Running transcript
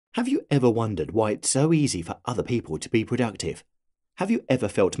Have you ever wondered why it's so easy for other people to be productive? Have you ever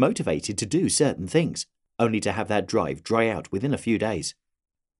felt motivated to do certain things, only to have that drive dry out within a few days?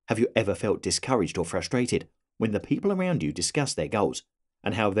 Have you ever felt discouraged or frustrated when the people around you discuss their goals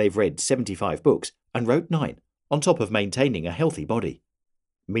and how they've read 75 books and wrote 9 on top of maintaining a healthy body?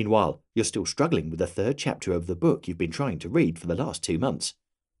 Meanwhile, you're still struggling with the third chapter of the book you've been trying to read for the last 2 months.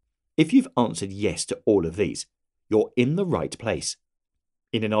 If you've answered yes to all of these, you're in the right place.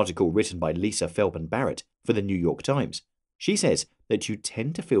 In an article written by Lisa Feldman Barrett for the New York Times, she says that you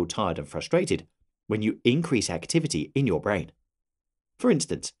tend to feel tired and frustrated when you increase activity in your brain. For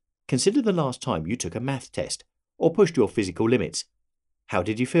instance, consider the last time you took a math test or pushed your physical limits. How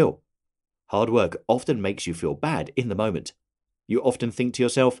did you feel? Hard work often makes you feel bad in the moment. You often think to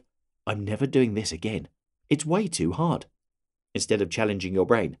yourself, I'm never doing this again. It's way too hard. Instead of challenging your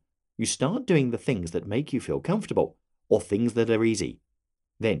brain, you start doing the things that make you feel comfortable or things that are easy.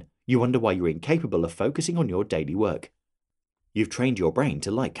 Then you wonder why you're incapable of focusing on your daily work. You've trained your brain to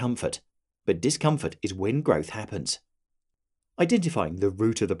like comfort, but discomfort is when growth happens. Identifying the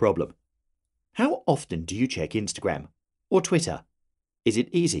root of the problem. How often do you check Instagram or Twitter? Is it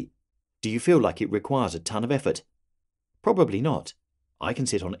easy? Do you feel like it requires a ton of effort? Probably not. I can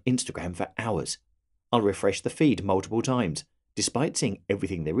sit on Instagram for hours. I'll refresh the feed multiple times, despite seeing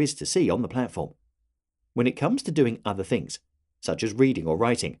everything there is to see on the platform. When it comes to doing other things, such as reading or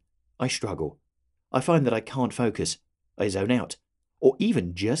writing, I struggle. I find that I can't focus, I zone out, or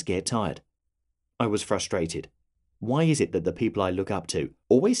even just get tired. I was frustrated. Why is it that the people I look up to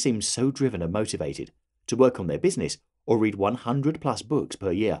always seem so driven and motivated to work on their business or read 100 plus books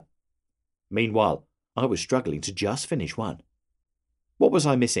per year? Meanwhile, I was struggling to just finish one. What was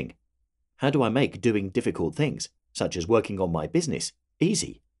I missing? How do I make doing difficult things, such as working on my business,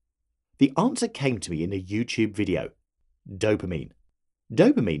 easy? The answer came to me in a YouTube video. Dopamine.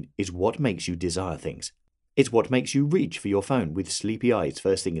 Dopamine is what makes you desire things. It's what makes you reach for your phone with sleepy eyes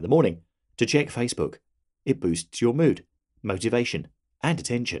first thing in the morning to check Facebook. It boosts your mood, motivation, and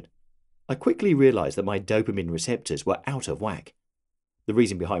attention. I quickly realized that my dopamine receptors were out of whack. The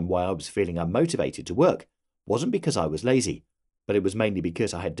reason behind why I was feeling unmotivated to work wasn't because I was lazy, but it was mainly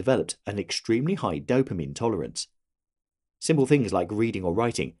because I had developed an extremely high dopamine tolerance. Simple things like reading or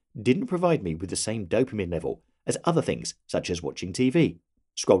writing didn't provide me with the same dopamine level as other things such as watching TV,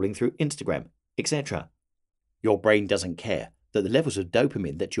 scrolling through Instagram, etc. Your brain doesn't care that the levels of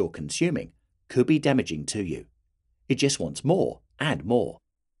dopamine that you're consuming could be damaging to you. It just wants more and more.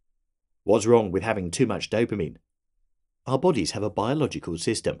 What's wrong with having too much dopamine? Our bodies have a biological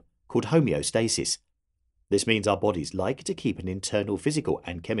system called homeostasis. This means our bodies like to keep an internal physical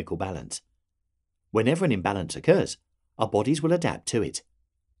and chemical balance. Whenever an imbalance occurs, our bodies will adapt to it.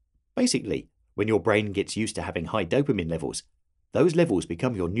 Basically, when your brain gets used to having high dopamine levels, those levels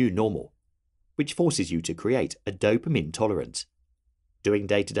become your new normal, which forces you to create a dopamine tolerance. Doing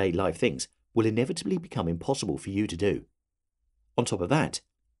day-to-day life things will inevitably become impossible for you to do. On top of that,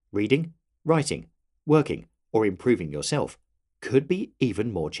 reading, writing, working, or improving yourself could be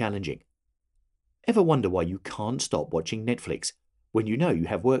even more challenging. Ever wonder why you can't stop watching Netflix when you know you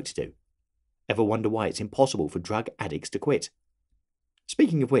have work to do? Ever wonder why it's impossible for drug addicts to quit?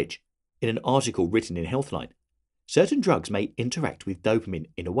 Speaking of which, in an article written in Healthline, certain drugs may interact with dopamine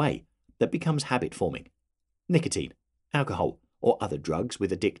in a way that becomes habit-forming. Nicotine, alcohol, or other drugs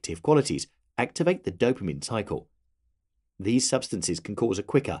with addictive qualities activate the dopamine cycle. These substances can cause a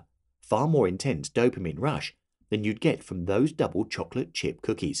quicker, far more intense dopamine rush than you'd get from those double chocolate chip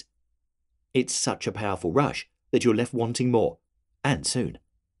cookies. It's such a powerful rush that you're left wanting more, and soon.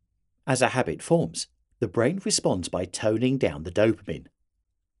 As a habit forms, the brain responds by toning down the dopamine.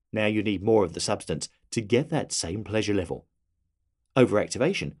 Now you need more of the substance to get that same pleasure level.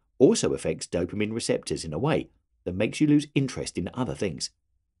 Overactivation also affects dopamine receptors in a way that makes you lose interest in other things.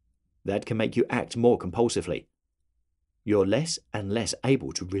 That can make you act more compulsively. You're less and less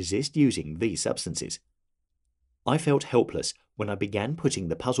able to resist using these substances. I felt helpless when I began putting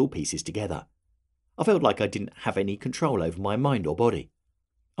the puzzle pieces together. I felt like I didn't have any control over my mind or body.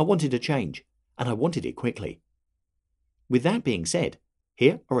 I wanted a change, and I wanted it quickly. With that being said,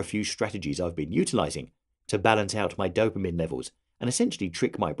 here are a few strategies I've been utilizing to balance out my dopamine levels and essentially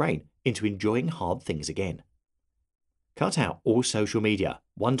trick my brain into enjoying hard things again. Cut out all social media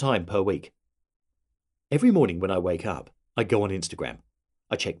 1 time per week. Every morning when I wake up, I go on Instagram.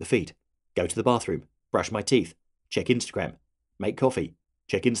 I check the feed, go to the bathroom, brush my teeth, check Instagram, make coffee,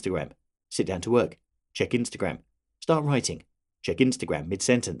 check Instagram, sit down to work, check Instagram, start writing, check Instagram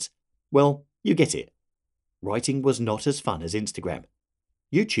mid-sentence. Well, you get it. Writing was not as fun as Instagram.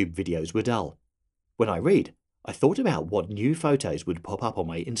 YouTube videos were dull. When I read, I thought about what new photos would pop up on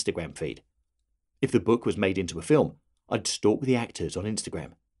my Instagram feed. If the book was made into a film, I'd stalk the actors on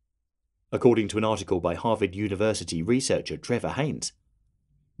Instagram. According to an article by Harvard University researcher Trevor Haynes,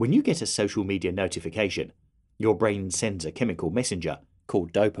 when you get a social media notification, your brain sends a chemical messenger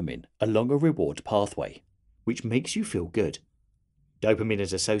called dopamine along a reward pathway, which makes you feel good. Dopamine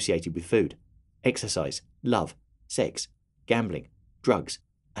is associated with food, exercise, love, sex, gambling, drugs,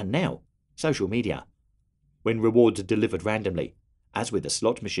 and now, social media. When rewards are delivered randomly, as with a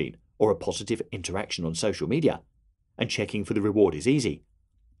slot machine or a positive interaction on social media, and checking for the reward is easy,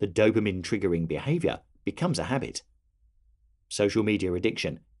 the dopamine triggering behavior becomes a habit. Social media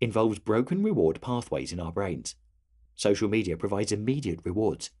addiction involves broken reward pathways in our brains. Social media provides immediate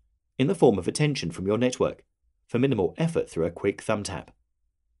rewards, in the form of attention from your network, for minimal effort through a quick thumb tap.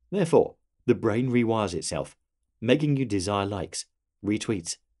 Therefore, the brain rewires itself, making you desire likes,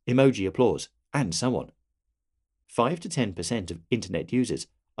 retweets, emoji applause, and so on. 5 to 10% of internet users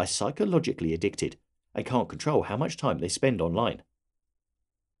are psychologically addicted and can't control how much time they spend online.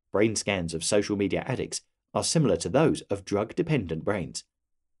 Brain scans of social media addicts are similar to those of drug-dependent brains.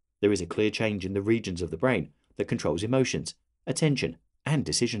 There is a clear change in the regions of the brain that controls emotions, attention, and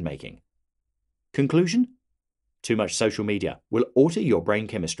decision-making. Conclusion? Too much social media will alter your brain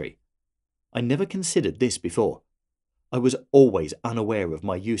chemistry. I never considered this before. I was always unaware of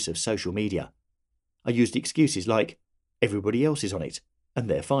my use of social media. I used excuses like, everybody else is on it, and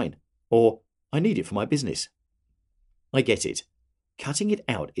they're fine, or I need it for my business. I get it. Cutting it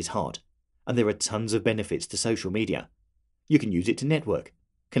out is hard, and there are tons of benefits to social media. You can use it to network,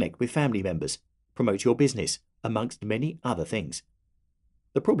 connect with family members, promote your business, amongst many other things.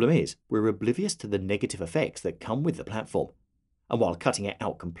 The problem is, we're oblivious to the negative effects that come with the platform, and while cutting it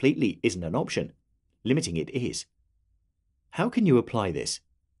out completely isn't an option, limiting it is. How can you apply this?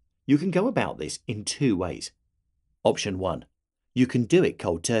 You can go about this in 2 ways. Option 1. You can do it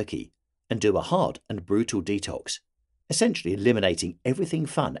cold turkey and do a hard and brutal detox, essentially eliminating everything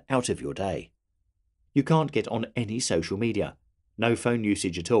fun out of your day. You can't get on any social media, no phone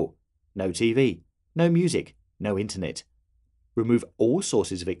usage at all, no TV, no music, no internet. Remove all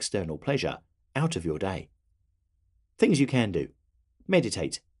sources of external pleasure out of your day. Things you can do: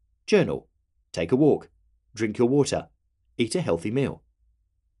 meditate, journal, take a walk, drink your water, eat a healthy meal.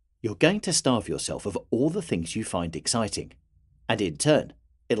 You're going to starve yourself of all the things you find exciting, and in turn,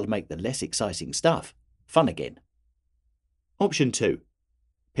 it'll make the less exciting stuff fun again. Option 2.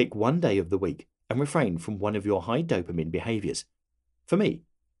 Pick one day of the week and refrain from one of your high dopamine behaviors. For me,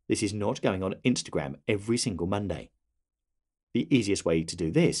 this is not going on Instagram every single Monday. The easiest way to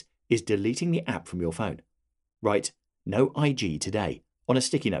do this is deleting the app from your phone. Write "No IG today" on a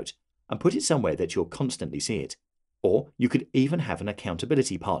sticky note and put it somewhere that you'll constantly see it. Or you could even have an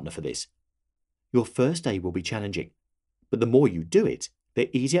accountability partner for this. Your first day will be challenging, but the more you do it, the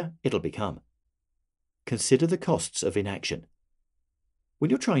easier it'll become. Consider the costs of inaction.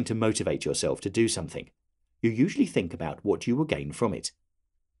 When you're trying to motivate yourself to do something, you usually think about what you will gain from it.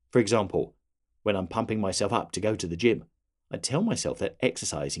 For example, when I'm pumping myself up to go to the gym, I tell myself that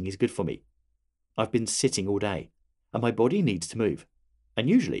exercising is good for me. I've been sitting all day, and my body needs to move. And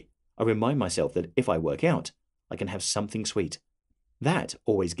usually, I remind myself that if I work out, I can have something sweet. That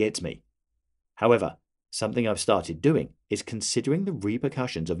always gets me. However, something I've started doing is considering the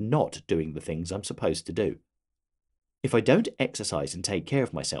repercussions of not doing the things I'm supposed to do. If I don't exercise and take care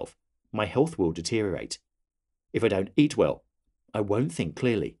of myself, my health will deteriorate. If I don't eat well, I won't think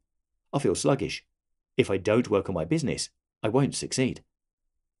clearly. I'll feel sluggish. If I don't work on my business, I won't succeed.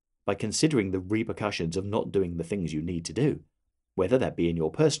 By considering the repercussions of not doing the things you need to do, whether that be in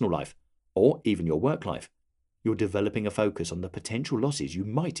your personal life or even your work life, you're developing a focus on the potential losses you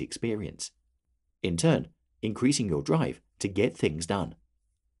might experience. In turn, increasing your drive to get things done.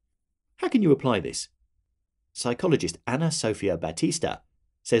 How can you apply this? Psychologist Ana Sofia Batista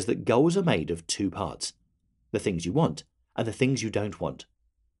says that goals are made of 2 parts: the things you want and the things you don't want.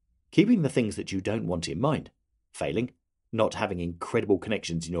 Keeping the things that you don't want in mind, failing, not having incredible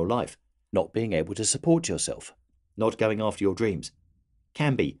connections in your life, not being able to support yourself, not going after your dreams,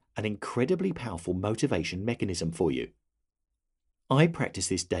 can be an incredibly powerful motivation mechanism for you. I practice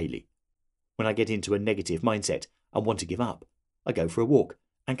this daily. When I get into a negative mindset and want to give up, I go for a walk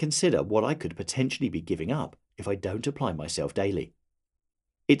and consider what I could potentially be giving up if I don't apply myself daily.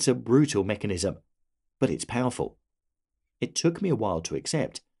 It's a brutal mechanism, but it's powerful. It took me a while to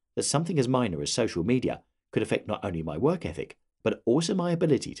accept that something as minor as social media could affect not only my work ethic, but also my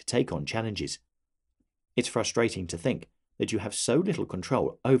ability to take on challenges. It's frustrating to think that you have so little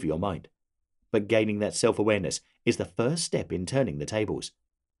control over your mind, but gaining that self-awareness is the first step in turning the tables.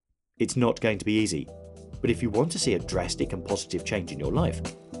 It's not going to be easy, But if you want to see a drastic and positive change in your life,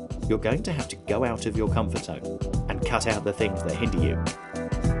 you're going to have to go out of your comfort zone and cut out the things that hinder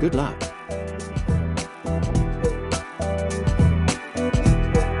you. Good luck.